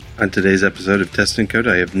On today's episode of Test and Code,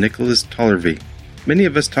 I have Nicholas Tollervey. Many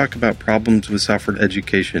of us talk about problems with software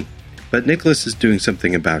education, but Nicholas is doing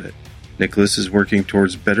something about it. Nicholas is working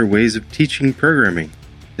towards better ways of teaching programming.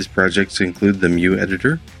 His projects include the Mu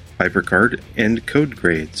Editor, HyperCard, and Code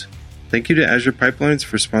Grades. Thank you to Azure Pipelines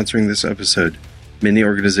for sponsoring this episode. Many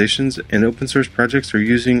organizations and open source projects are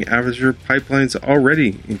using Azure Pipelines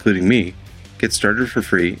already, including me. Get started for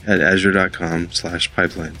free at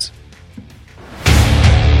azure.com/pipelines.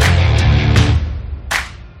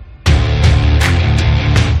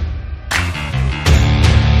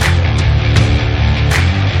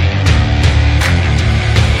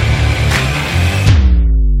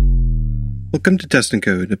 Welcome to Test and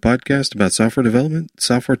Code, a podcast about software development,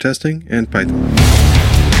 software testing, and Python.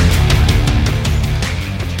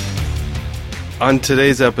 On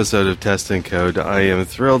today's episode of Test and Code, I am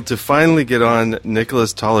thrilled to finally get on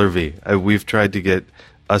Nicholas Tollervey. We've tried to get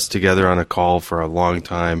us together on a call for a long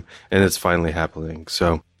time, and it's finally happening.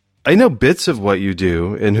 So I know bits of what you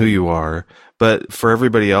do and who you are, but for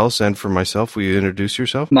everybody else and for myself, will you introduce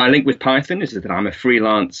yourself? My link with Python is that I'm a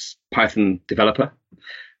freelance Python developer.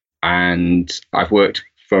 And I've worked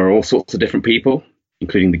for all sorts of different people,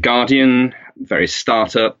 including The Guardian, various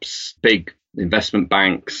startups, big investment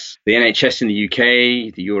banks, the NHS in the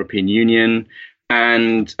UK, the European Union,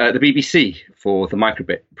 and the BBC for the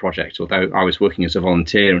Microbit project, although I was working as a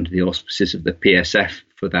volunteer under the auspices of the PSF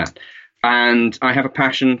for that. And I have a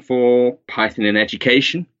passion for Python in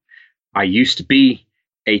education. I used to be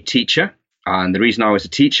a teacher. And the reason I was a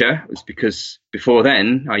teacher was because before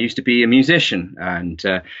then I used to be a musician, and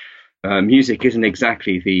music isn't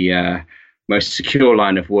exactly the most secure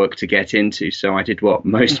line of work to get into. So I did what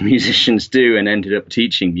most musicians do and ended up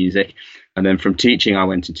teaching music. And then from teaching, I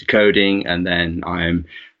went into coding. And then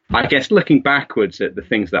I guess, looking backwards at the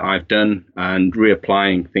things that I've done and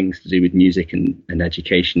reapplying things to do with music and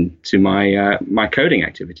education to my coding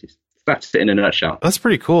activities. That's it in a nutshell. That's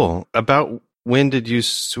pretty cool. About when did you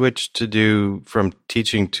switch to do from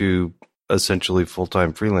teaching to essentially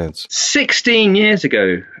full-time freelance? 16 years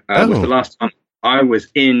ago was the last time I was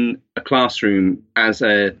in a classroom as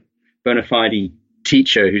a bona fide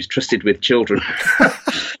teacher who's trusted with children.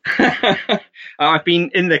 I've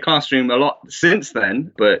been in the classroom a lot since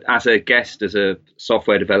then, but as a guest, as a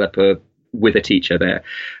software developer with a teacher there.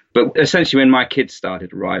 But essentially when my kids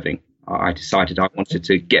started arriving, I decided I wanted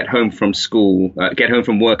to get home from school, get home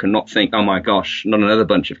from work and not think, oh my gosh, not another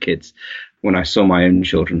bunch of kids, when I saw my own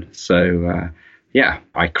children. So,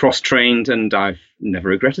 I cross-trained and I've never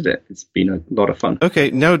regretted it. It's been a lot of fun. Okay.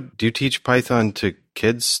 Now, do you teach Python to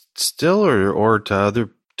kids still or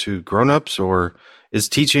to grown-ups, or is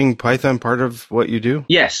teaching Python part of what you do?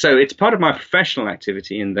 Yes. So it's part of my professional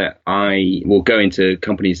activity in that I will go into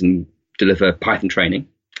companies and deliver Python training.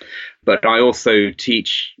 But I also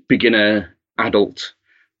teach beginner adult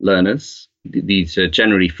learners. These are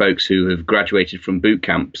generally folks who have graduated from boot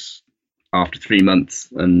camps after 3 months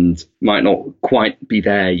and might not quite be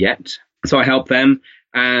there yet. So I help them,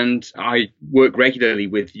 and I work regularly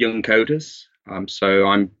with young coders. So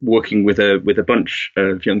I'm working with a bunch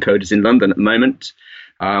of young coders in London at the moment.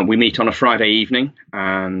 We meet on a Friday evening,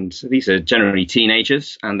 and these are generally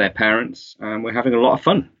teenagers and their parents, and we're having a lot of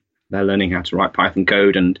fun. They're learning how to write Python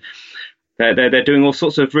code, and they're doing all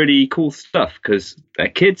sorts of really cool stuff because they're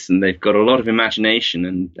kids and they've got a lot of imagination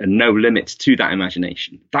and no limits to that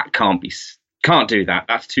imagination. That can't do that.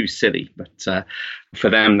 That's too silly. But for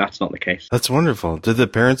them, that's not the case. That's wonderful. Did the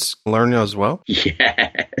parents learn as well?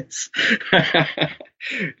 Yes,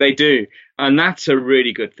 they do. And that's a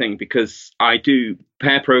really good thing because I do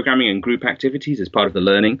pair programming and group activities as part of the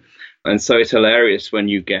learning. And so it's hilarious when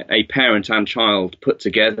you get a parent and child put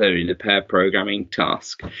together in a pair programming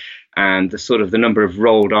task, and the number of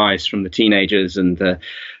rolled eyes from the teenagers and the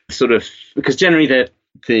because generally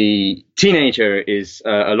the teenager is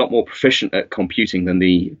a lot more proficient at computing than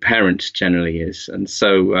the parent generally is. And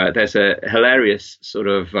so there's a hilarious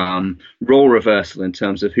role reversal in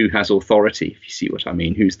terms of who has authority, if you see what I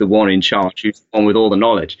mean, who's the one in charge, who's the one with all the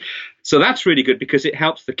knowledge. So that's really good because it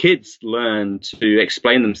helps the kids learn to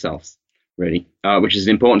explain themselves, really, which is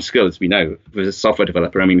an important skill, as we know. As a software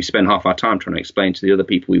developer, we spend half our time trying to explain to the other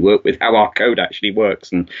people we work with how our code actually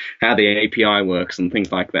works and how the API works and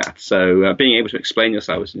things like that. So being able to explain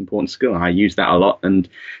yourself is an important skill. I use that a lot, and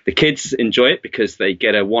the kids enjoy it because they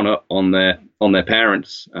get a one-up on their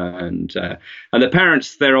parents, and the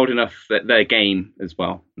parents, they're old enough that they're game as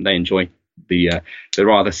well. They enjoy the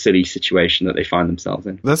rather silly situation that they find themselves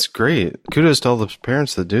in. That's great. Kudos to all the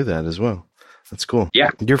parents that do that as well. That's cool. Yeah.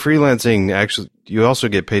 You're freelancing. Actually, you also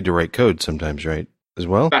get paid to write code sometimes, right? As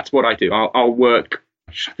well? That's what I do. I'll work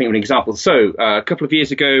I think of an example. So a couple of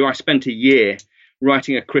years ago, I spent a year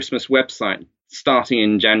writing a Christmas website starting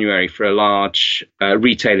in January for a large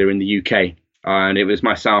retailer in the UK. And it was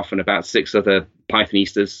myself and about 6 other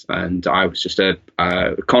Pythonistas. And I was just a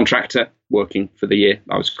contractor working for the year.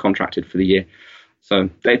 I was contracted for the year. So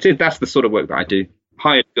that's the sort of work that I do.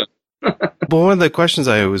 Hired gun. Well, one of the questions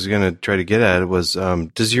I was going to try to get at was,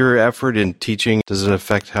 does your effort in teaching, does it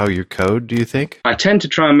affect how you code, do you think? I tend to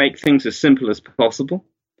try and make things as simple as possible.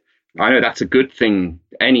 I know that's a good thing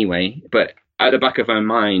anyway, but at the back of my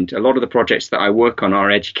mind, a lot of the projects that I work on are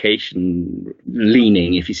education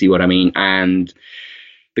leaning, if you see what I mean. And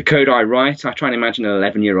the code I write, I try and imagine an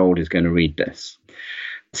 11-year-old is going to read this.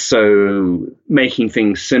 So making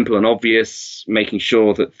things simple and obvious, making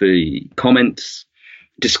sure that the comments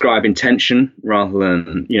describe intention rather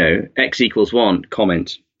than, x equals 1,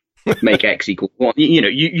 comment, make x equal 1.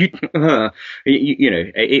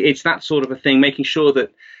 It's that sort of a thing, making sure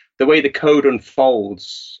that the way the code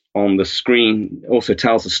unfolds on the screen also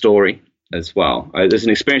tells a story as well. As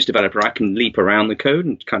an experienced developer, I can leap around the code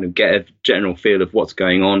and kind of get a general feel of what's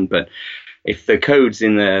going on. But if the code's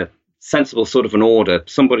in a sensible sort of an order,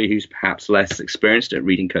 somebody who's perhaps less experienced at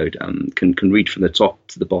reading code can read from the top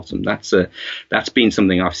to the bottom. That's been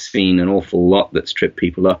something I've seen an awful lot that's tripped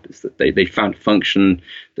people up, is that they found a function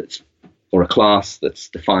or a class that's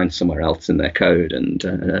defined somewhere else in their code, and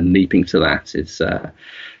leaping to that is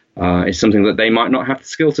something that they might not have the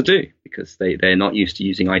skill to do because they're not used to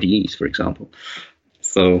using IDEs, for example.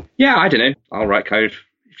 So yeah, I don't know. I'll write code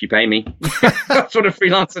if you pay me. That's what a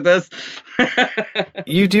freelancer does.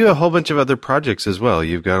 You do a whole bunch of other projects as well.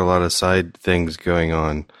 You've got a lot of side things going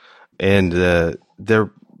on, and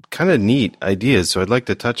they're kind of neat ideas. So I'd like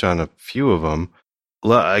to touch on a few of them.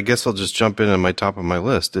 I guess I'll just jump in on my top of my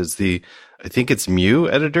list is I think it's Mu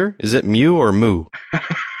editor. Is it Mu or Moo?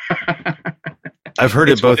 I've heard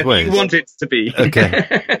it both ways. You want it to be.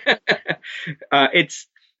 Okay.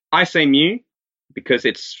 I say Mu because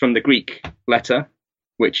it's from the Greek letter,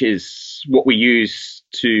 which is what we use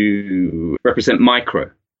to represent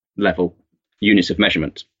micro level units of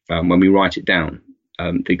measurement when we write it down,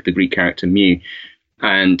 the Greek character mu.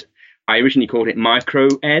 And I originally called it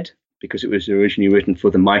microed because it was originally written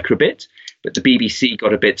for the microbit, but the BBC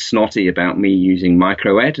got a bit snotty about me using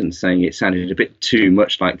microed and saying it sounded a bit too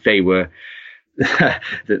much like they were that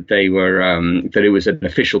it was an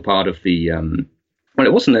official part of the well,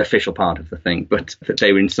 it wasn't an official part of the thing, but that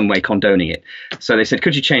they were in some way condoning it. So they said,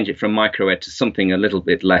 could you change it from microed to something a little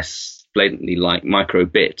bit less blatantly like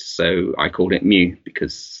microbit? So I called it mu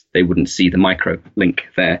because they wouldn't see the micro link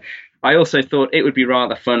there. I also thought it would be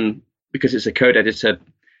rather fun because it's a code editor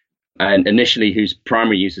and initially whose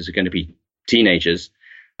primary users are going to be teenagers.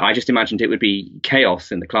 I just imagined it would be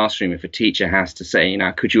chaos in the classroom if a teacher has to say,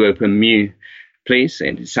 now, could you open mu, please?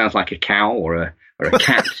 And it sounds like a cow or a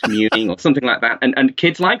cat mewing or something like that. And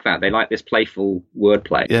kids like that. They like this playful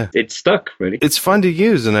wordplay. Yeah. It's stuck, really. It's fun to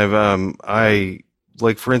use. And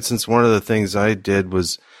like, for instance, one of the things I did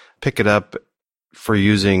was pick it up for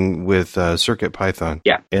using with CircuitPython.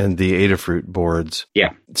 Yeah. And the Adafruit boards.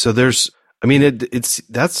 Yeah. So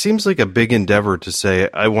that seems like a big endeavor to say,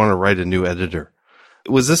 I want to write a new editor.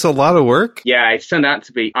 Was this a lot of work? Yeah, it turned out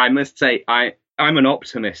to be. I must say, I'm an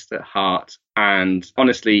optimist at heart. And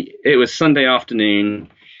honestly, it was Sunday afternoon.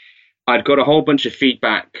 I'd got a whole bunch of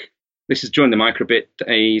feedback. This is during the microbit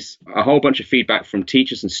days, a whole bunch of feedback from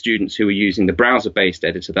teachers and students who were using the browser-based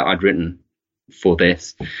editor that I'd written for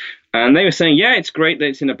this. And they were saying, yeah, it's great that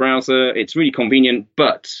it's in a browser. It's really convenient,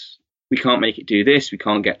 but we can't make it do this. We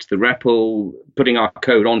can't get to the REPL. Putting our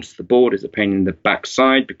code onto the board is a pain in the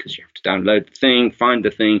backside because you have to download the thing, find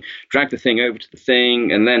the thing, drag the thing over to the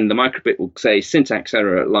thing, and then the microbit will say syntax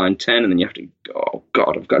error at line 10, and then you have to, oh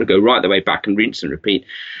God, I've got to go right the way back and rinse and repeat.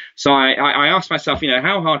 So I asked myself,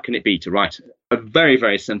 how hard can it be to write a very,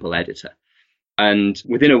 very simple editor? And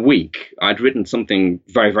within a week, I'd written something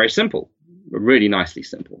very, very simple. Really nicely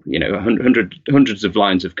simple, hundreds of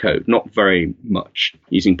lines of code, not very much,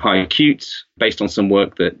 using PyQt based on some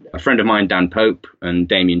work that a friend of mine, Dan Pope, and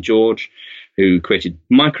Damien George, who created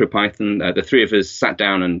MicroPython, the three of us sat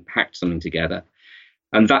down and hacked something together.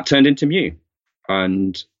 And that turned into Mu.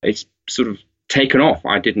 And it's sort of taken off.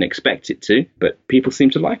 I didn't expect it to, but people seem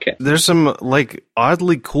to like it. There's some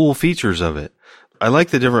oddly cool features of it. I like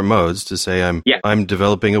the different modes to say I'm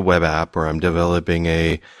developing a web app, or I'm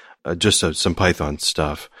developing some Python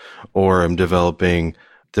stuff, or I'm developing.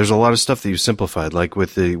 There's a lot of stuff that you simplified, like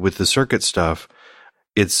with the circuit stuff.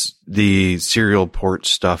 It's the serial port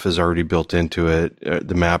stuff is already built into it.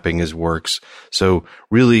 The mapping works. So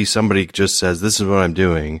really, somebody just says, "This is what I'm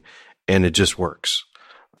doing," and it just works.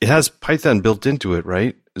 It has Python built into it,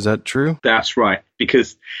 right? Is that true? That's right,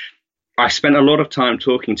 because I spent a lot of time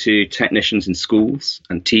talking to technicians in schools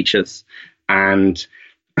and teachers, and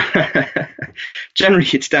generally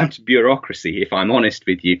it's down to bureaucracy, if I'm honest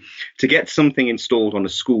with you. To get something installed on a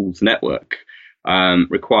school's network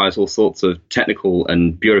requires all sorts of technical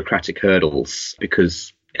and bureaucratic hurdles,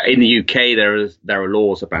 because in the UK there are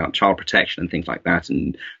laws about child protection and things like that,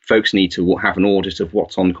 and folks need to have an audit of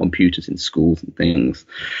what's on computers in schools and things.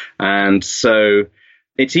 And so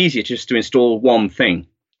it's easier just to install one thing.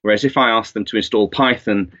 Whereas if I ask them to install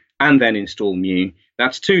Python and then install Mu,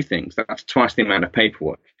 that's two things. That's twice the amount of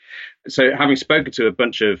paperwork. So having spoken to a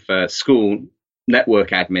bunch of school network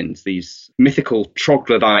admins, these mythical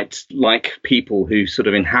troglodyte-like people who sort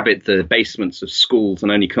of inhabit the basements of schools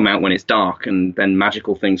and only come out when it's dark, and then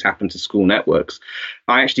magical things happen to school networks,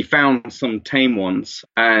 I actually found some tame ones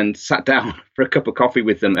and sat down for a cup of coffee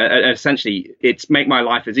with them. Essentially, it's make my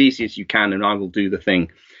life as easy as you can and I will do the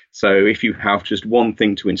thing. So if you have just one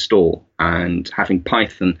thing to install, and having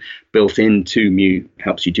Python built into Mu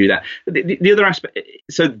helps you do that. The other aspect,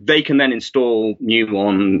 so they can then install Mu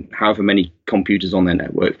on however many computers on their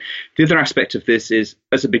network. The other aspect of this is,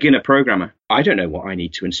 as a beginner programmer, I don't know what I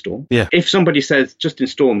need to install. Yeah. If somebody says just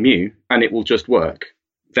install Mu and it will just work,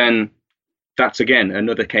 then that's again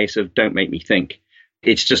another case of don't make me think.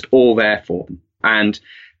 It's just all there for them. And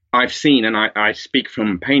I've seen, and I speak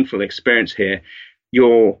from painful experience here,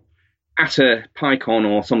 you're at a PyCon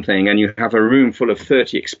or something and you have a room full of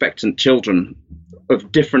 30 expectant children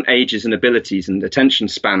of different ages and abilities and attention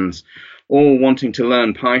spans, all wanting to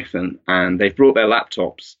learn Python, and they've brought their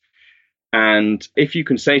laptops. And if you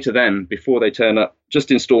can say to them before they turn up, just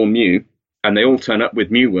install Mu, and they all turn up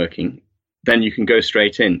with Mu working, then you can go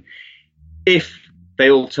straight in. If they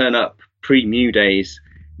all turn up pre-Mu days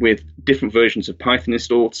with different versions of Python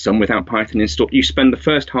installed, some without Python installed, you spend the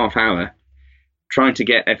first half hour trying to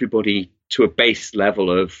get everybody to a base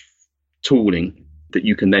level of tooling that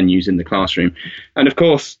you can then use in the classroom. And of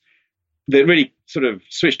course, the really sort of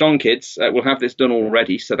switched on kids will have this done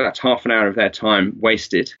already. So that's half an hour of their time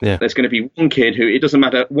wasted. Yeah. There's going to be one kid who, it doesn't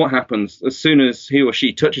matter what happens, as soon as he or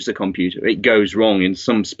she touches a computer, it goes wrong in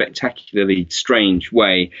some spectacularly strange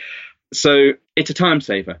way. So it's a time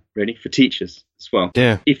saver, really, for teachers as well.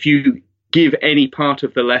 Yeah. If you give any part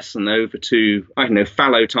of the lesson over to, I don't know,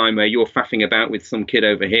 fallow time, where you're faffing about with some kid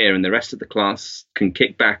over here and the rest of the class can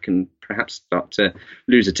kick back and perhaps start to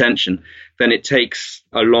lose attention, then it takes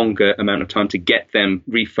a longer amount of time to get them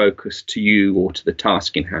refocused to you or to the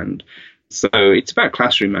task in hand. So it's about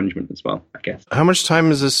classroom management as well, I guess. How much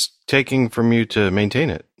time is this taking from you to maintain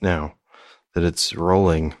it now that it's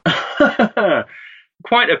rolling?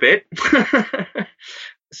 Quite a bit.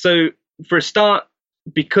 So for a start,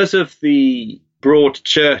 because of the broad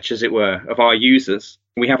church, as it were, of our users,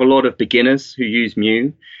 we have a lot of beginners who use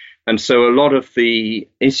Mu. And so a lot of the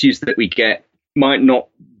issues that we get might not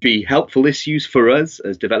be helpful issues for us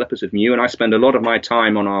as developers of Mu. And I spend a lot of my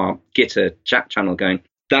time on our Gitter chat channel going,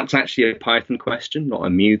 that's actually a Python question, not a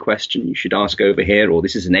Mu question. You should ask over here, or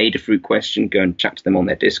this is an Adafruit question. Go and chat to them on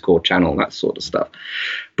their Discord channel, that sort of stuff.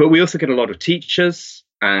 But we also get a lot of teachers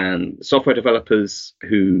and software developers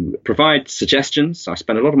who provide suggestions. I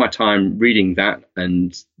spend a lot of my time reading that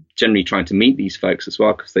and generally trying to meet these folks as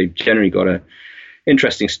well, because they've generally got an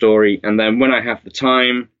interesting story. And then when I have the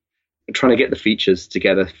time, I'm trying to get the features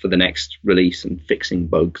together for the next release and fixing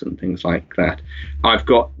bugs and things like that. I've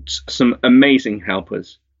got some amazing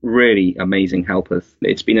helpers, really amazing helpers.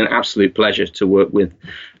 It's been an absolute pleasure to work with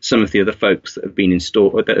some of the other folks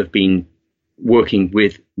that have been working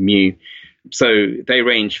with Mu. So they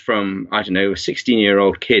range from, I don't know, a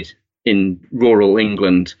 16-year-old kid in rural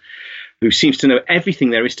England who seems to know everything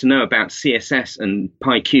there is to know about CSS and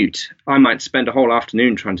PyQt. I might spend a whole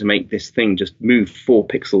afternoon trying to make this thing just move 4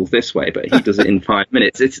 pixels this way, but he does it in 5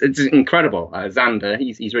 minutes. It's incredible. Xander,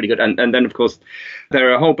 he's really good. And then, of course, there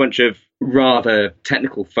are a whole bunch of rather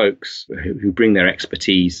technical folks who bring their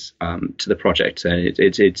expertise to the project.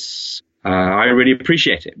 I really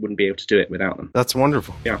appreciate it. Wouldn't be able to do it without them. That's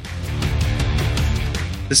wonderful. Yeah.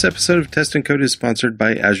 This episode of Test and Code is sponsored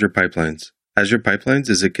by Azure Pipelines. Azure Pipelines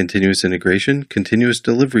is a continuous integration, continuous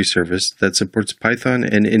delivery service that supports Python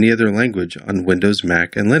and any other language on Windows,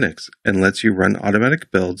 Mac, and Linux, and lets you run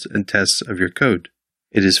automatic builds and tests of your code.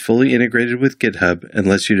 It is fully integrated with GitHub and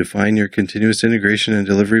lets you define your continuous integration and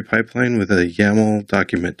delivery pipeline with a YAML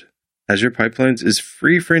document. Azure Pipelines is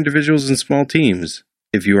free for individuals and small teams.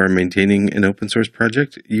 If you are maintaining an open source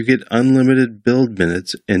project, you get unlimited build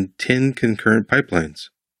minutes and 10 concurrent pipelines.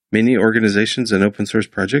 Many organizations and open source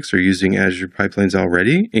projects are using Azure Pipelines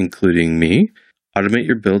already, including me. Automate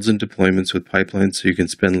your builds and deployments with pipelines so you can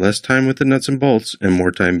spend less time with the nuts and bolts and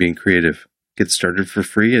more time being creative. Get started for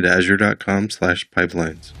free at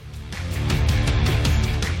azure.com/pipelines.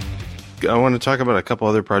 I want to talk about a couple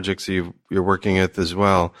other projects you're working with as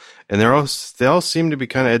well, and they all seem to be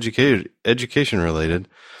kind of education related.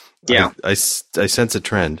 Yeah, I sense a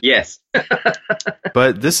trend. Yes.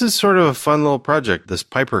 But this is sort of a fun little project, this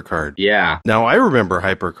Piper card. Yeah. Now, I remember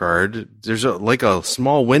HyperCard. There's a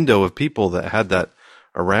small window of people that had that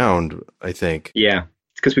around, I think. Yeah.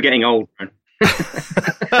 It's because we're getting old.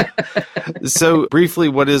 So, briefly,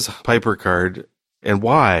 what is HyperCard and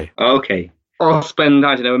why? Okay. I'll spend,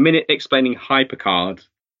 a minute explaining HyperCard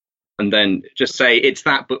and then just say it's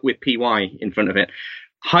that, but with PY in front of it.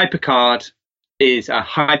 HyperCard is a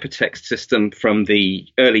hypertext system from the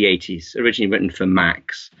early 80s, originally written for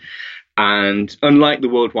Macs. And unlike the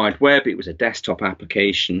World Wide Web, it was a desktop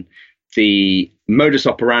application. The modus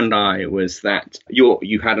operandi was that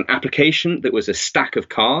you had an application that was a stack of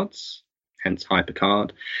cards, hence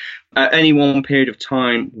HyperCard. At any one period of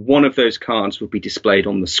time, one of those cards would be displayed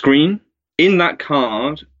on the screen. In that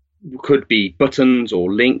card could be buttons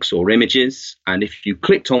or links or images. And if you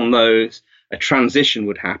clicked on those, a transition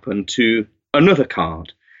would happen to another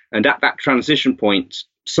card. And at that transition point,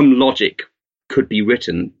 some logic could be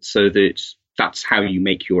written so that that's how you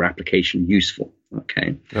make your application useful.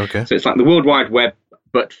 Okay. So it's like the World Wide Web,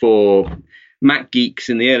 but for Mac geeks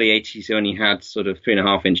in the early 80s who only had sort of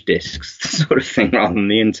 3.5-inch discs, sort of thing, rather than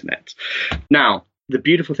the internet. Now, the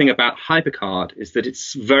beautiful thing about HyperCard is that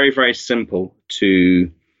it's very, very simple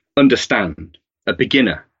to understand. A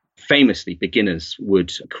beginner, famously, beginners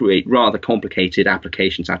would create rather complicated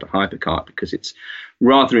applications out of HyperCard because it's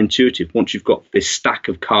rather intuitive. Once you've got this stack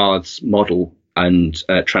of cards model and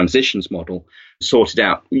transitions model sorted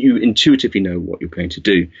out, you intuitively know what you're going to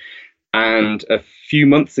do. And a few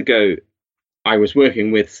months ago, I was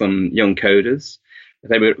working with some young coders.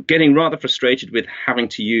 They were getting rather frustrated with having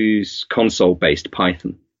to use console-based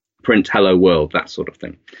Python, print hello world, that sort of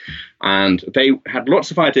thing. And they had lots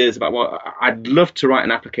of ideas about, well, I'd love to write an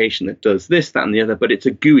application that does this, that, and the other, but it's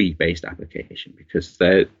a GUI-based application because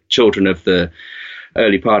they're children of the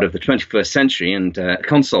early part of the 21st century and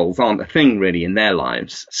consoles aren't a thing really in their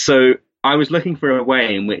lives. So I was looking for a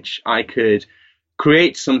way in which I could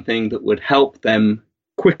create something that would help them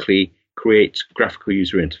quickly create graphical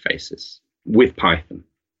user interfaces with Python.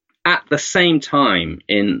 At the same time,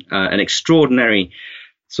 in an extraordinary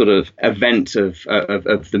sort of event of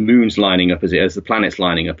the moons lining up as the planets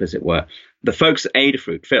lining up, as it were, the folks at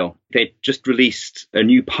Adafruit, Phil, they just released a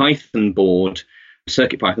new Python board,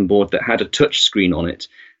 CircuitPython board that had a touch screen on it.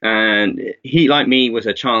 And he, like me, was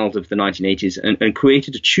a child of the 1980s and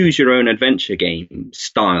created a choose-your-own-adventure game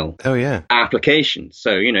style application.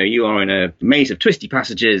 So, you are in a maze of twisty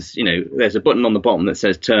passages. There's a button on the bottom that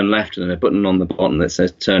says turn left and a button on the bottom that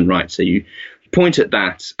says turn right. So you point at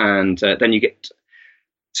that and then you get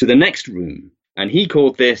to the next room. And he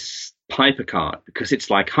called this HyperCard because it's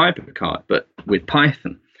like HyperCard, but with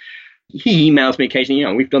Python. He emails me occasionally,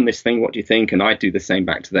 we've done this thing, what do you think? And I do the same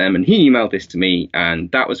back to them. And he emailed this to me.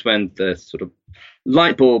 And that was when the sort of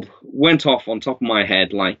light bulb went off on top of my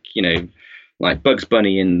head, like Bugs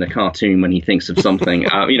Bunny in the cartoon when he thinks of something.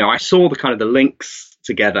 I saw the kind of the links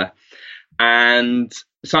together. And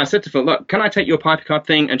so I said to Phil, look, can I take your PyperCard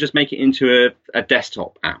thing and just make it into a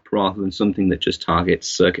desktop app rather than something that just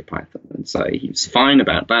targets CircuitPython? And so he was fine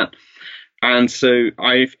about that. And so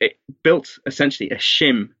I've built essentially a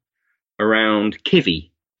shim around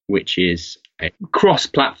Kivy, which is a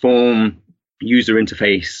cross-platform user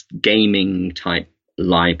interface gaming type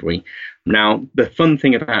library. Now, the fun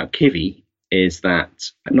thing about Kivy is that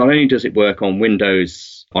not only does it work on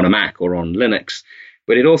Windows, on a Mac or on Linux,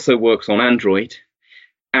 but it also works on Android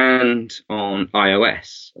and on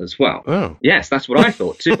iOS as well. Oh. Yes, that's what I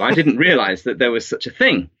thought too. I didn't realize that there was such a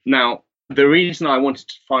thing. Now, the reason I wanted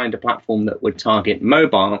to find a platform that would target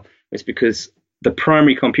mobile is because the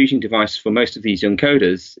primary computing device for most of these young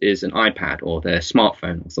coders is an iPad or their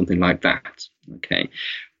smartphone or something like that. Okay.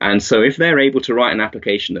 And so if they're able to write an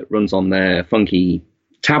application that runs on their funky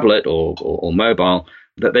tablet or mobile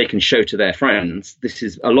that they can show to their friends, this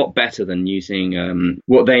is a lot better than using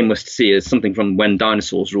what they must see as something from when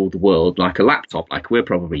dinosaurs ruled the world, like a laptop, like we're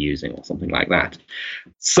probably using or something like that.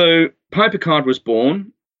 So PyperCard was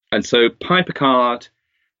born. And so PyperCard,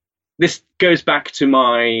 this goes back to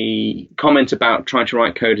my comment about trying to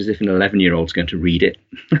write code as if an 11-year-old's going to read it.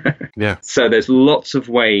 Yeah. So there's lots of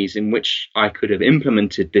ways in which I could have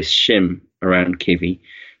implemented this shim around Kivy,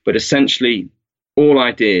 but essentially all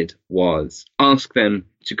I did was ask them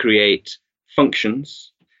to create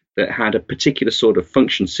functions that had a particular sort of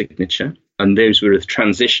function signature. And those were the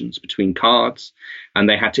transitions between cards. And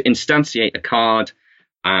they had to instantiate a card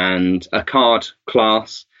and a card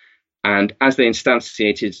class. And as they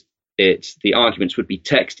instantiated it, the arguments would be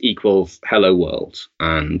text equals hello world,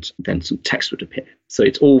 and then some text would appear. So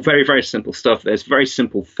it's all very, very simple stuff. There's very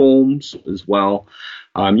simple forms as well.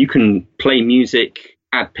 You can play music,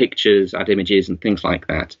 add pictures, add images, and things like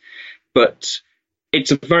that. But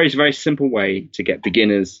it's a very, very simple way to get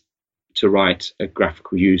beginners to write a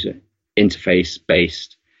graphical user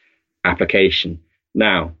interface-based application.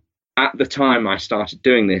 Now, at the time I started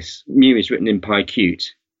doing this, Mu is written in PyQt,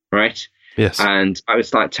 right? Yes. And I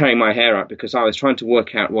was like tearing my hair out because I was trying to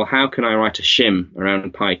work out, well, how can I write a shim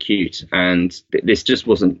around PyQt? And this just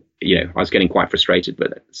wasn't, I was getting quite frustrated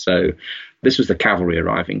with it. So this was the cavalry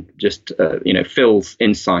arriving, just, Phil's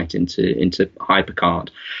insight into HyperCard.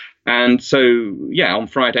 And so, on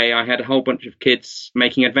Friday, I had a whole bunch of kids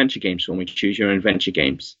making adventure games for me, choose your own adventure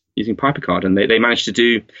games using PyperCard. And they managed to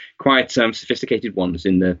do quite sophisticated ones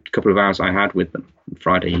in the couple of hours I had with them on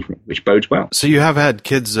Friday evening, which bodes well. So you have had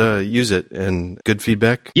kids use it and good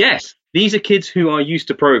feedback? Yes. These are kids who are used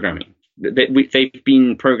to programming. They've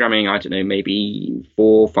been programming, I don't know, maybe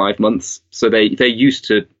 4 or 5 months. So they're used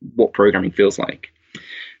to what programming feels like.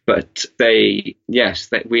 But we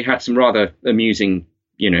had some rather amusing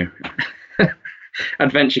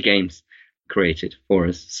adventure games created for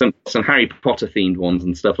us, some Harry Potter themed ones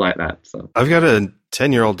and stuff like that. So I've got a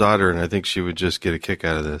 10-year-old daughter, and I think she would just get a kick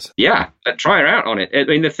out of this. Yeah, try her out on it. I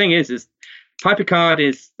mean, the thing is HyperCard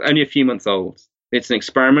is only a few months old. It's an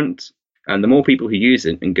experiment, and the more people who use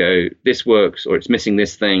it and go, this works, or it's missing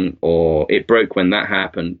this thing, or it broke when that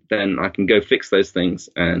happened, then I can go fix those things,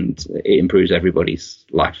 and it improves everybody's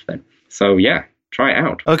life then. So try it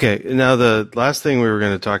out. Okay, now the last thing we were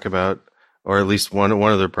going to talk about, or at least one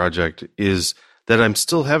other project, is that I'm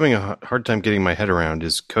still having a hard time getting my head around,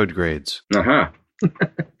 is code grades.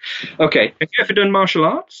 Okay, have you ever done martial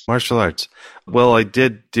arts? Martial arts. Well, I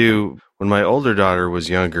did do, when my older daughter was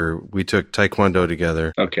younger, we took Taekwondo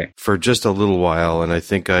together. Okay. For just a little while, and I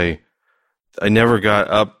think I never got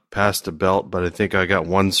up past a belt, but I think I got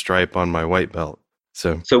one stripe on my white belt.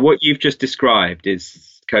 So what you've just described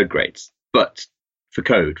is code grades, but for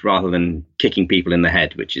code rather than kicking people in the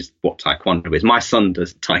head, which is what Taekwondo is. My son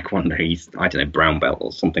does Taekwondo. He's, I don't know, brown belt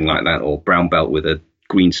or something like that, or brown belt with a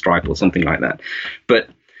green stripe or something like that. But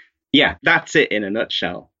that's it in a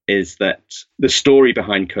nutshell, is that the story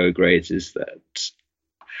behind code grades is that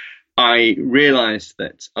I realized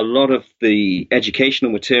that a lot of the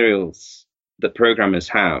educational materials that programmers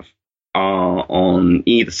have are on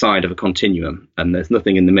either side of a continuum, and there's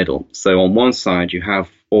nothing in the middle. So on one side, you have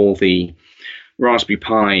all the Raspberry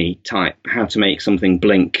Pi type, how to make something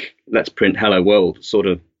blink, let's print hello world sort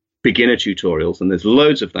of beginner tutorials, and there's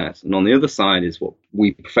loads of that. And on the other side is what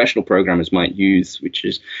we professional programmers might use, which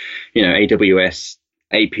is, AWS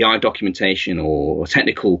API documentation or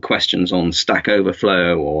technical questions on Stack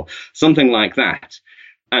Overflow or something like that.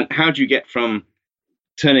 And how do you get from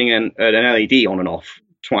turning an LED on and off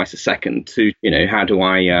twice a second to, how do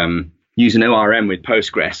I use an ORM with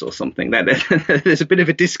Postgres or something? There's a bit of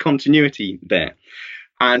a discontinuity there.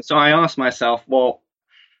 And so I asked myself, well,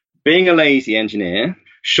 being a lazy engineer,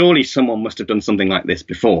 surely someone must have done something like this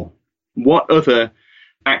before. What other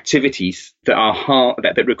activities that are hard,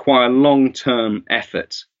 that require long-term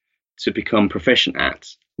effort to become proficient at,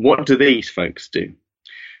 what do these folks do?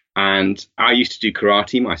 And I used to do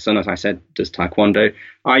karate. My son, as I said, does Taekwondo.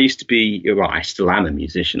 I used to be, I still am a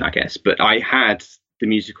musician, I guess, but I had the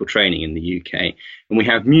musical training in the UK, and we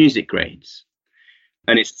have music grades.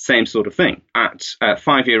 And it's the same sort of thing. At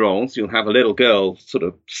 5-year-olds, you'll have a little girl sort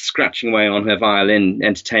of scratching away on her violin,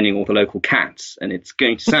 entertaining all the local cats. And it's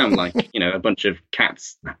going to sound like, a bunch of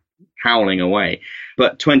cats howling away.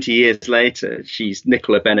 But 20 years later, she's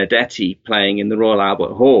Nicola Benedetti playing in the Royal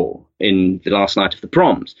Albert Hall in the last night of the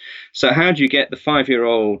proms. So how do you get the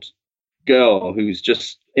 5-year-old girl who's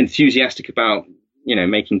just enthusiastic about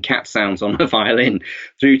making cat sounds on her violin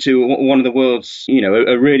through to one of the world's,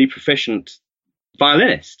 a really proficient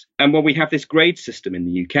violinist? And we have this grade system in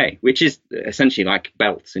the UK, which is essentially like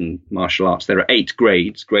belts in martial arts. There are 8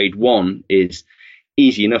 grades. Grade 1 is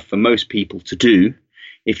easy enough for most people to do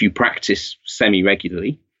if you practice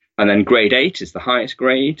semi-regularly. And then grade 8 is the highest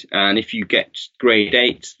grade. And if you get grade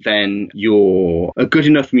 8, then you're a good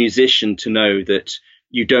enough musician to know that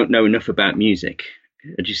you don't know enough about music.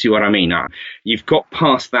 Do you see what I mean? You've got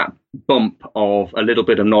past that bump of a little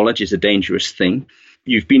bit of knowledge is a dangerous thing.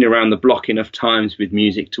 you've been around the block enough times with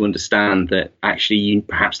music to understand that actually you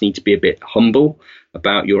perhaps need to be a bit humble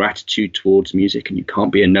about your attitude towards music, and you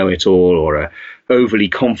can't be a know-it-all or a overly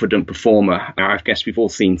confident performer. I guess we've all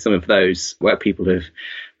seen some of those where people have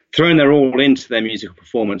thrown their all into their musical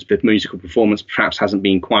performance, but musical performance perhaps hasn't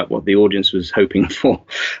been quite what the audience was hoping for.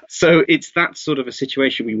 So it's that sort of a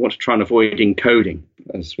situation we want to try and avoid in coding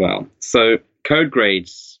as well. So code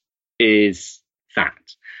grades is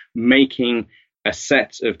that, making a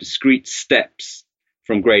set of discrete steps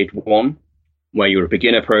from grade 1, where you're a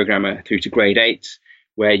beginner programmer, through to grade 8,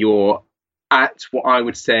 where you're at what I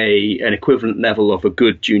would say an equivalent level of a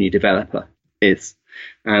good junior developer is.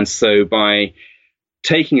 And so by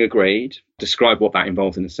taking a grade, describe what that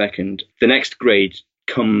involves in a second, the next grade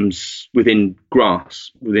comes within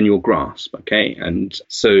your grasp, okay? And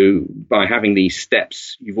so by having these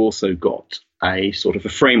steps, you've also got a sort of a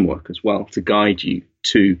framework as well to guide you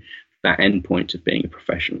to that endpoint of being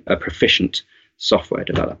a proficient software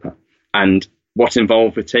developer. And what's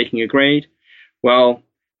involved with taking a grade? Well,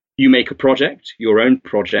 you make a project, your own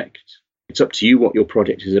project. It's up to you what your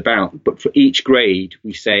project is about. But for each grade,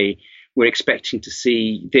 we say we're expecting to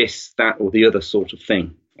see this, that, or the other sort of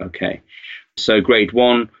thing. Okay. So grade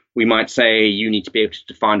 1, we might say you need to be able to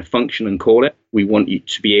define a function and call it. We want you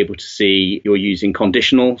to be able to see you're using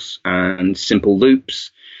conditionals and simple loops.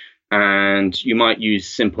 And you might use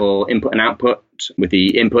simple input and output with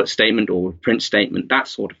the input statement or print statement, that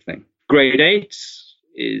sort of thing. Grade 8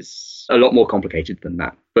 is a lot more complicated than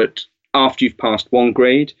that. But after you've passed one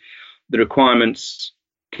grade, the requirements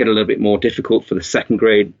get a little bit more difficult for the second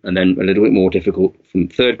grade, and then a little bit more difficult from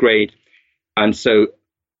third grade. And so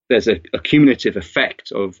there's a cumulative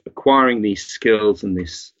effect of acquiring these skills and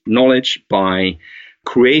this knowledge by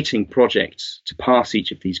creating projects to pass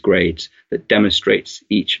each of these grades that demonstrates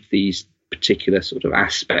each of these particular sort of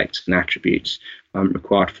aspects and attributes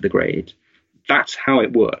required for the grade. That's how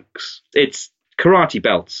it works. It's karate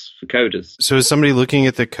belts for coders. So is somebody looking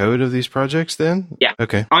at the code of these projects then? Yeah.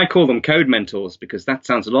 Okay. I call them code mentors because that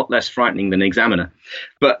sounds a lot less frightening than examiner.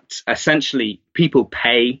 But essentially, people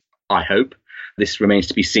pay, I hope. This remains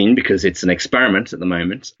to be seen because it's an experiment at the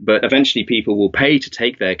moment. But eventually people will pay to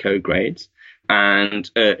take their code grades. And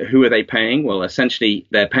who are they paying? Well, essentially,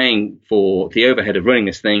 they're paying for the overhead of running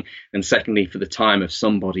this thing, and secondly, for the time of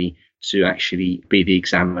somebody to actually be the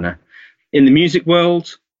examiner. In the music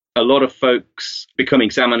world, a lot of folks become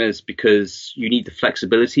examiners because you need the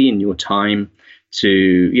flexibility in your time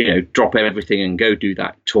to, drop everything and go do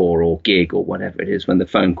that tour or gig or whatever it is when the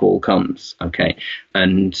phone call comes. Okay.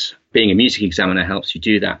 And being a music examiner helps you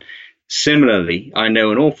do that. Similarly, I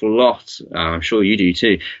know an awful lot, I'm sure you do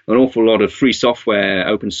too, an awful lot of free software,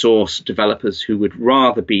 open source developers who would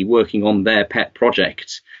rather be working on their pet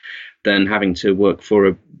project than having to work for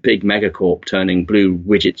a big megacorp turning blue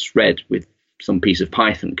widgets red with some piece of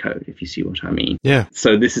Python code, if you see what I mean. Yeah.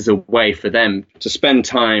 So this is a way for them to spend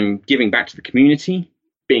time giving back to the community,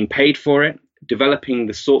 being paid for it, developing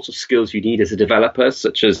the sorts of skills you need as a developer,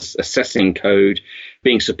 such as assessing code,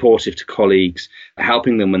 being supportive to colleagues,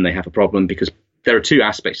 helping them when they have a problem, because there are two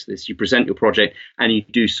aspects to this. You present your project and you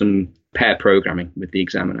do some pair programming with the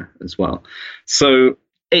examiner as well. So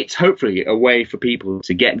it's hopefully a way for people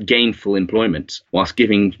to get gainful employment whilst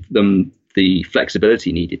giving them the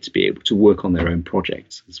flexibility needed to be able to work on their own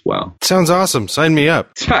projects as well. Sounds awesome. Sign me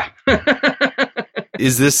up.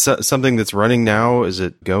 Is this something that's running now? Is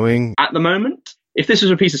it going? At the moment, if this was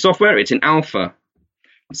a piece of software, it's in alpha.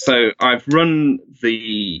 So I've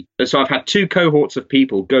had 2 cohorts of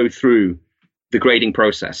people go through the grading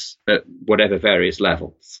process at whatever various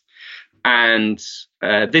levels. And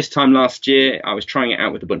this time last year, I was trying it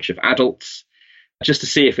out with a bunch of adults just to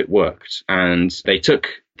see if it worked. And they took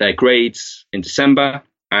their grades in December,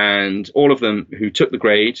 and all of them who took the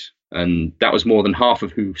grade, and that was more than half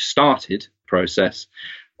of who started the process,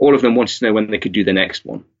 all of them wanted to know when they could do the next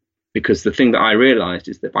one. Because the thing that I realized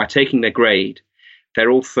is that by taking their grade, they're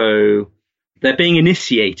being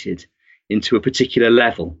initiated into a particular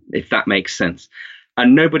level, if that makes sense.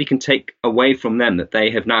 And nobody can take away from them that they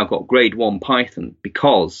have now got grade 1 Python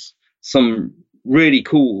because some really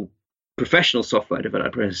cool professional software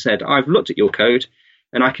developer has said, I've looked at your code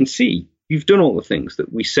and I can see you've done all the things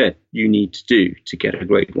that we said you need to do to get a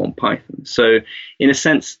grade 1 Python. So in a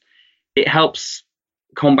sense, it helps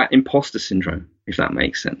combat imposter syndrome, if that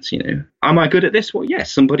makes sense. Am I good at this? Well,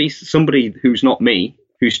 yes, somebody who's not me,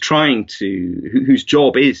 whose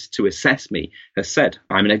job is to assess me, has said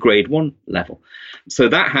I'm in a grade 1 level. So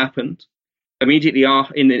that happened. Immediately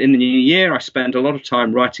in the new year, I spent a lot of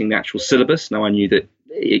time writing the actual syllabus. Now I knew that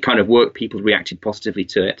it kind of worked. People reacted positively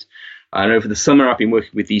to it. And over the summer, I've been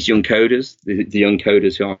working with these young coders, the young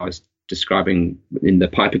coders who I was describing in the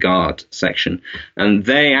Piper Guard section. And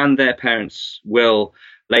they and their parents will,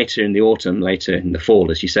 later in the autumn, later in the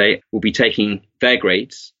fall, as you say, will be taking their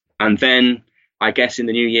grades. And then I guess in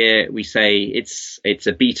the new year, we say it's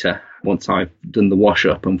a beta once I've done the wash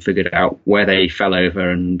up and figured out where they fell over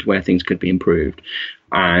and where things could be improved.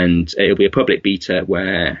 And it'll be a public beta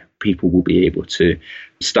where people will be able to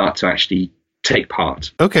start to actually take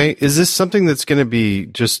part. Okay. Is this something that's going to be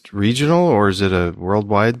just regional, or is it a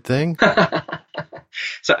worldwide thing?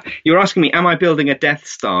 So you're asking me, am I building a Death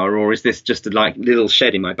Star, or is this just a little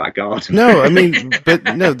shed in my back garden? No, I mean,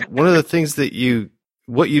 but no, one of the things that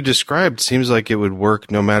what you described seems like it would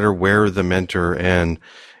work no matter where the mentor and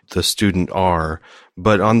the student are.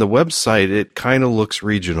 But on the website, it kind of looks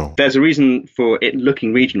regional. There's a reason for it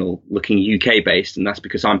looking regional, looking UK based, and that's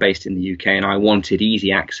because I'm based in the UK and I wanted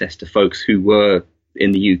easy access to folks who were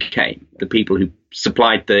in the UK. The people who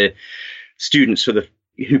supplied the students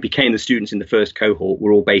who became the students in the first cohort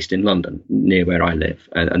were all based in London, near where I live,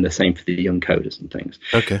 and the same for the young coders and things.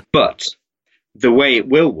 Okay. But the way it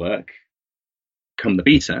will work, come the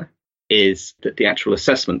beta, is that the actual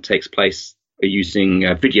assessment takes place using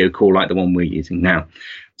a video call like the one we're using now.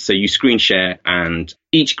 So you screen share, and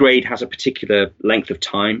each grade has a particular length of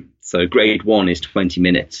time. So grade 1 is 20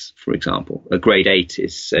 minutes, for example. A grade 8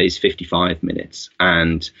 is 55 minutes.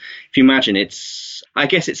 And if you imagine, I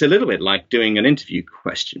guess it's a little bit like doing an interview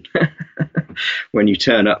question when you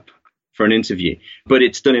turn up for an interview, but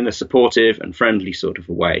it's done in a supportive and friendly sort of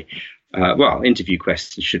a way. Well, interview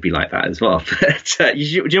questions should be like that as well. But do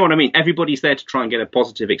you know what I mean? Everybody's there to try and get a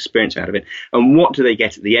positive experience out of it. And what do they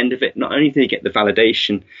get at the end of it? Not only do they get the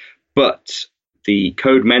validation, but the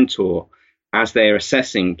code mentor, as they're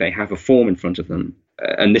assessing, they have a form in front of them.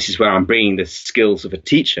 And this is where I'm bringing the skills of a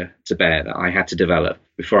teacher to bear that I had to develop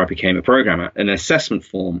before I became a programmer, an assessment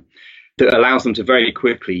form that allows them to very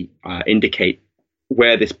quickly indicate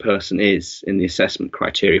where this person is in the assessment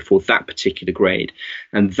criteria for that particular grade.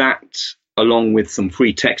 And that, along with some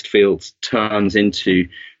free text fields, turns into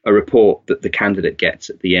a report that the candidate gets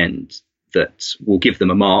at the end that will give them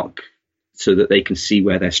a mark so that they can see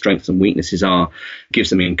where their strengths and weaknesses are, gives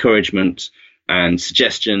them encouragement and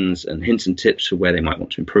suggestions and hints and tips for where they might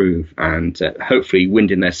want to improve, and hopefully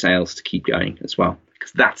wind in their sails to keep going as well.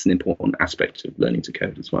 Because that's an important aspect of learning to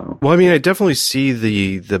code as well. Well, I mean, I definitely see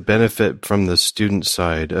the benefit from the student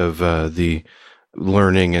side of the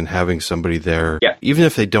learning and having somebody there, even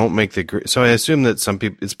if they don't make the grade. So I assume that some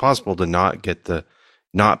people, it's possible to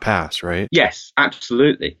not pass, right? Yes,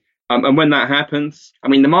 absolutely. And when that happens, I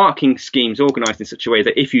mean, the marking scheme's organized in such a way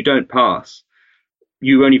that if you don't pass,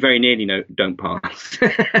 you only very nearly don't pass.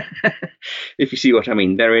 If you see what I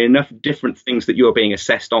mean, there are enough different things that you're being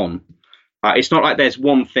assessed on. It's not like there's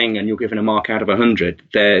one thing and you're given a mark out of 100.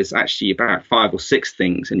 There's actually about 5 or 6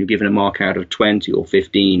 things and you're given a mark out of 20 or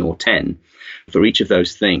 15 or 10 for each of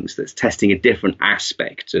those things. That's testing a different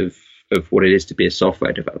aspect of what it is to be a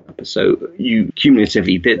software developer. So you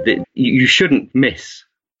cumulatively, you shouldn't miss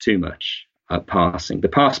too much passing. The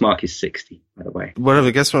pass mark is 60, by the way. I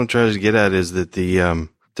guess what I'm trying to get at is that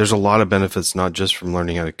there's a lot of benefits, not just from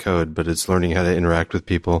learning how to code, but it's learning how to interact with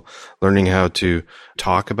people, learning how to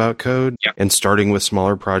talk about code, and starting with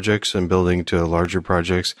smaller projects and building to larger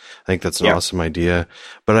projects. I think that's an awesome idea.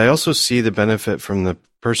 But I also see the benefit from the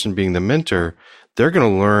person being the mentor. They're going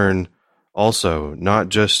to learn also, not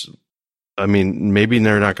just, I mean, maybe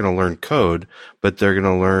they're not going to learn code, but they're going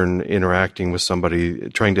to learn interacting with somebody,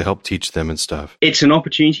 trying to help teach them and stuff. It's an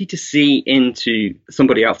opportunity to see into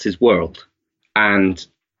somebody else's world. And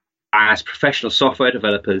as professional software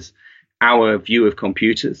developers, our view of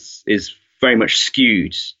computers is very much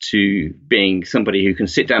skewed to being somebody who can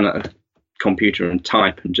sit down at a computer and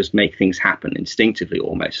type and just make things happen instinctively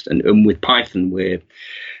almost. And with Python,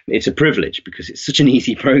 it's a privilege because it's such an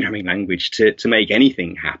easy programming language to make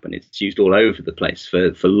anything happen. It's used all over the place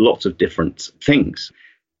for lots of different things.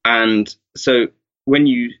 And so when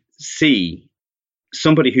you see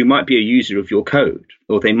somebody who might be a user of your code,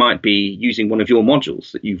 or they might be using one of your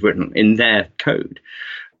modules that you've written in their code,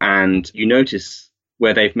 and you notice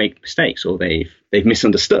where they've made mistakes, or they've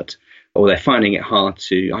misunderstood, or they're finding it hard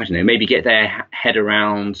to, I don't know, maybe get their head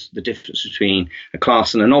around the difference between a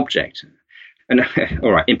class and an object. And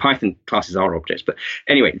all right, in Python, classes are objects. But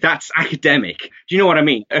anyway, that's academic. Do you know what I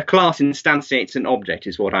mean? A class instantiates an object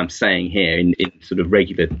is what I'm saying here in sort of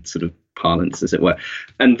regular sort of parlance, as it were.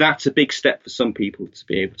 And that's a big step for some people to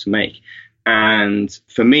be able to make. And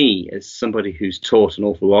for me, as somebody who's taught an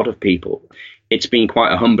awful lot of people, it's been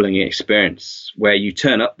quite a humbling experience where you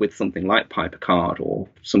turn up with something like Piper Card or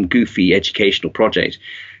some goofy educational project,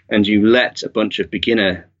 and you let a bunch of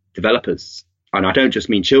beginner developers, and I don't just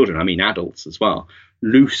mean children, I mean adults as well,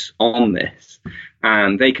 loose on this,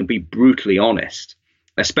 and they can be brutally honest,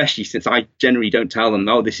 especially since I generally don't tell them,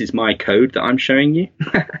 oh, this is my code that I'm showing you.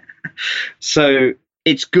 So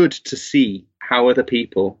it's good to see how other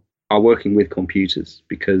people are working with computers,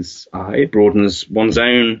 because it broadens one's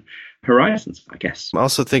own horizons, I guess. I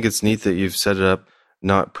also think it's neat that you've set it up,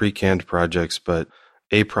 not pre-canned projects, but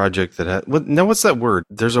a project that has, what's that word?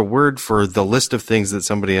 There's a word for the list of things that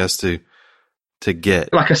somebody has to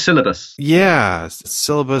get. Like a syllabus. Yeah,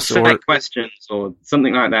 syllabus or questions or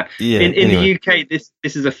something like that. Yeah, in anyway. the UK,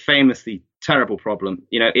 this is a famously terrible problem.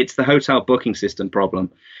 It's the hotel booking system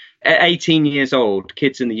problem. At 18 years old,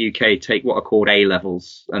 kids in the UK take what are called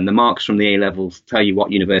A-levels, and the marks from the A-levels tell you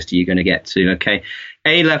what university you're going to get to, okay?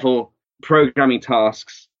 A-level programming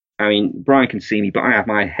tasks, I mean, Brian can see me, but I have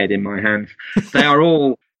my head in my hands. They are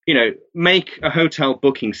all, make a hotel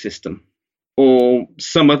booking system or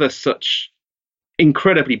some other such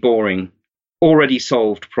incredibly boring, already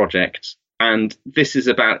solved project. And this is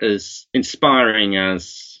about as inspiring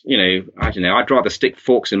as, I don't know, I'd rather stick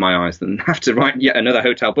forks in my eyes than have to write yet another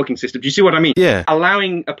hotel booking system. Do you see what I mean? Yeah.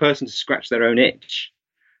 Allowing a person to scratch their own itch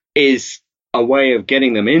is a way of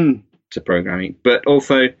getting them into programming, but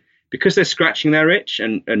also because they're scratching their itch,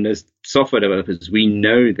 and as software developers, we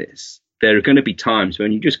know this, there are going to be times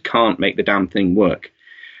when you just can't make the damn thing work.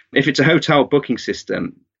 If it's a hotel booking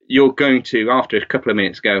system, you're going to, after a couple of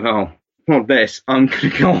minutes, go, oh, not this, I'm going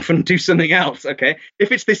to go off and do something else, okay?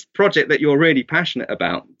 If it's this project that you're really passionate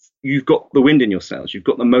about, you've got the wind in your sails, you've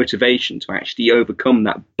got the motivation to actually overcome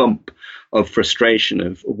that bump of frustration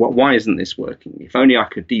of, why isn't this working? If only I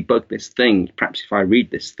could debug this thing, perhaps if I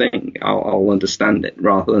read this thing, I'll understand it,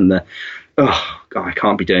 rather than oh, God, I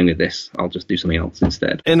can't be doing with this, I'll just do something else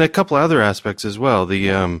instead. And a couple other aspects as well.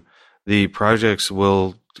 The projects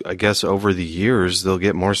will, I guess, over the years, they'll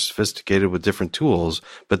get more sophisticated with different tools,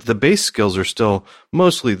 but the base skills are still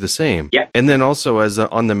mostly the same. Yeah. And then also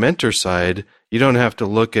on the mentor side, you don't have to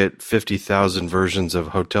look at 50,000 versions of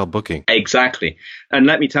hotel booking. Exactly. And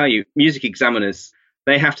let me tell you, music examiners,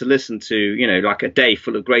 they have to listen to, like a day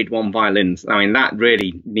full of grade 1 violins. I mean, that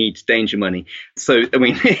really needs danger money. So, I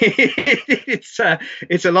mean, it's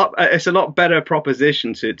a lot better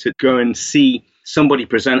proposition to go and see somebody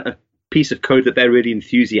present a piece of code that they're really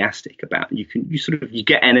enthusiastic about. You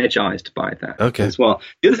get energized by that as well.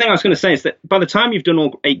 The other thing I was going to say is that by the time you've done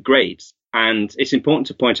all 8 grades, and it's important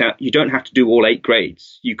to point out, you don't have to do all 8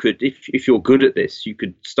 grades. You could, if you're good at this, you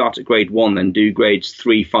could start at grade 1 and do grades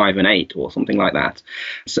 3, 5, and 8 or something like that.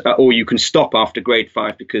 So, or you can stop after grade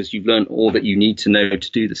 5 because you've learned all that you need to know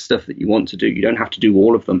to do the stuff that you want to do. You don't have to do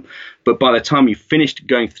all of them. But by the time you've finished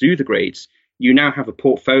going through the grades, you now have a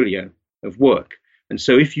portfolio of work. And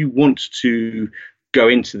so if you want to go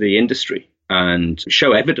into the industry and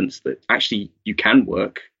show evidence that actually you can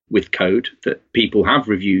work with code, that people have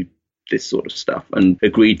reviewed this sort of stuff and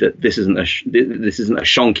agreed that this isn't a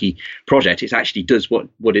shonky project, it actually does what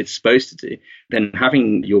it's supposed to do, then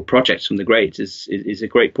having your projects from the grades is a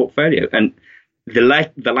great portfolio. And the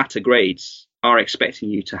latter grades are expecting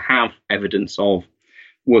you to have evidence of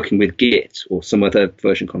working with Git or some other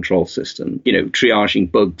version control system,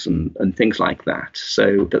 triaging bugs and things like that.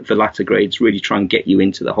 So that the latter grades really try and get you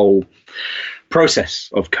into the whole process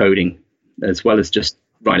of coding as well as just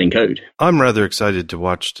writing code. I'm rather excited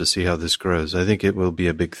to see how this grows. I think it will be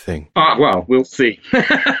a big thing. Well, we'll see.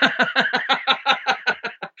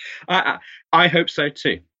 I hope so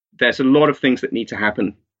too. There's a lot of things that need to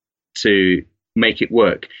happen to make it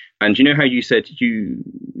work. And you know how you said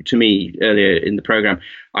to me earlier in the program,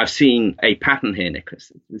 I've seen a pattern here,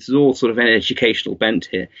 Nicholas. This is all sort of an educational bent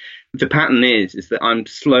here. The pattern is that I'm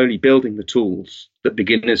slowly building the tools that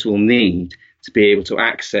beginners will need to be able to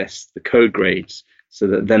access the code grades, so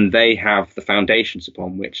that then they have the foundations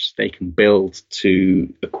upon which they can build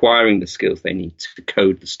to acquiring the skills they need to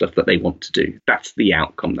code the stuff that they want to do. That's the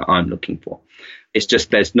outcome that I'm looking for. It's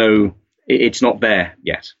just it's not there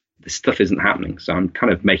yet. This stuff isn't happening. So I'm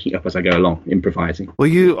kind of making up as I go along, improvising. Well,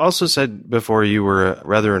 you also said before you were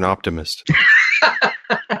rather an optimist.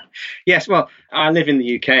 Yes, well, I live in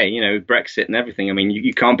the UK, Brexit and everything. I mean,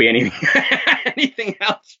 you can't be anything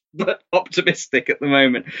else but optimistic at the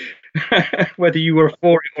moment, whether you were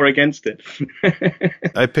for it or against it.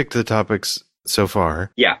 I picked the topics so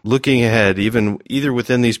far. Yeah. Looking ahead, either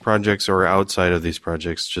within these projects or outside of these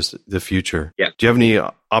projects, just the future. Yeah. Do you have any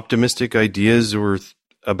optimistic ideas or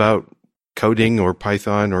about coding or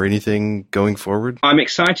Python or anything going forward? I'm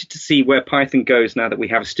excited to see where Python goes now that we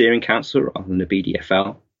have a steering council rather than a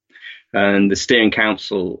BDFL. And the steering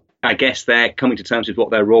council I guess they're coming to terms with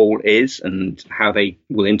what their role is and how they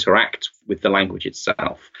will interact with the language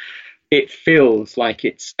itself. It feels like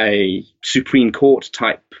it's a Supreme Court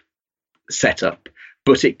type setup,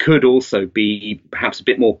 but it could also be perhaps a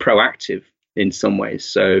bit more proactive in some ways.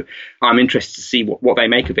 So I'm interested to see what they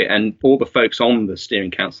make of it. And all the folks on the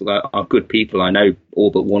steering council are good people. I know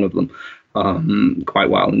all but one of them quite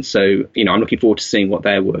well. And so, I'm looking forward to seeing what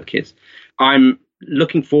their work is. I'm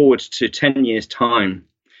looking forward to 10 years' time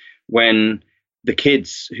when the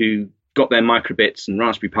kids who got their microbits and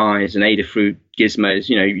Raspberry Pis and Adafruit gizmos,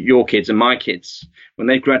 your kids and my kids, when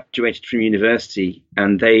they've graduated from university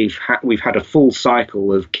and we've had a full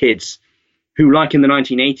cycle of kids who, like in the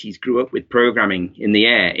 1980s, grew up with programming in the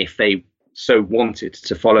air if they so wanted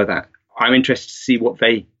to follow that. I'm interested to see what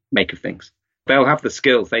they make of things. They'll have the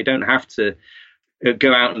skills. They don't have to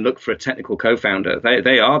go out and look for a technical co-founder.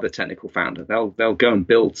 They are the technical founder. They'll go and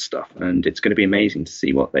build stuff, and it's going to be amazing to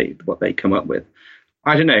see what they come up with.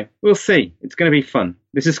 I don't know. We'll see. It's going to be fun.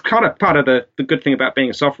 This is kind of part of the good thing about being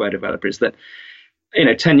a software developer is that,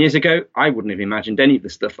 10 years ago, I wouldn't have imagined any of the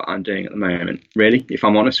stuff that I'm doing at the moment, really, if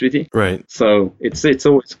I'm honest with you. Right. So it's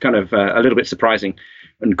always kind of a little bit surprising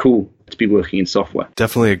and cool to be working in software.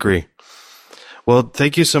 Definitely agree. Well,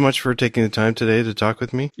 thank you so much for taking the time today to talk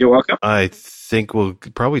with me. You're welcome. I think we'll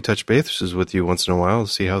probably touch bases with you once in a while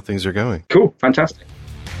to see how things are going. Cool. Fantastic.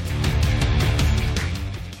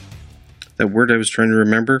 That word I was trying to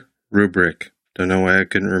remember, rubric. Don't know why I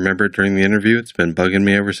couldn't remember it during the interview. It's been bugging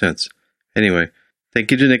me ever since. Anyway, thank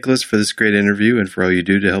you to Nicholas for this great interview and for all you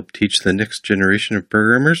do to help teach the next generation of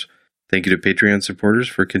programmers. Thank you to Patreon supporters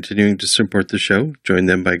for continuing to support the show. Join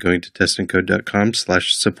them by going to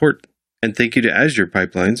testandcode.com/support. And thank you to Azure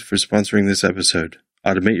Pipelines for sponsoring this episode.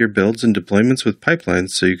 Automate your builds and deployments with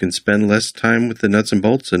pipelines so you can spend less time with the nuts and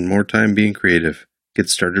bolts and more time being creative. Get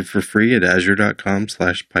started for free at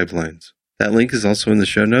azure.com/pipelines. That link is also in the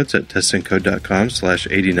show notes at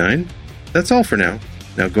testandcode.com/89. That's all for now.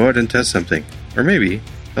 Now go out and test something. Or maybe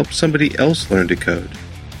help somebody else learn to code.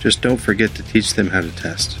 Just don't forget to teach them how to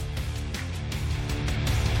test.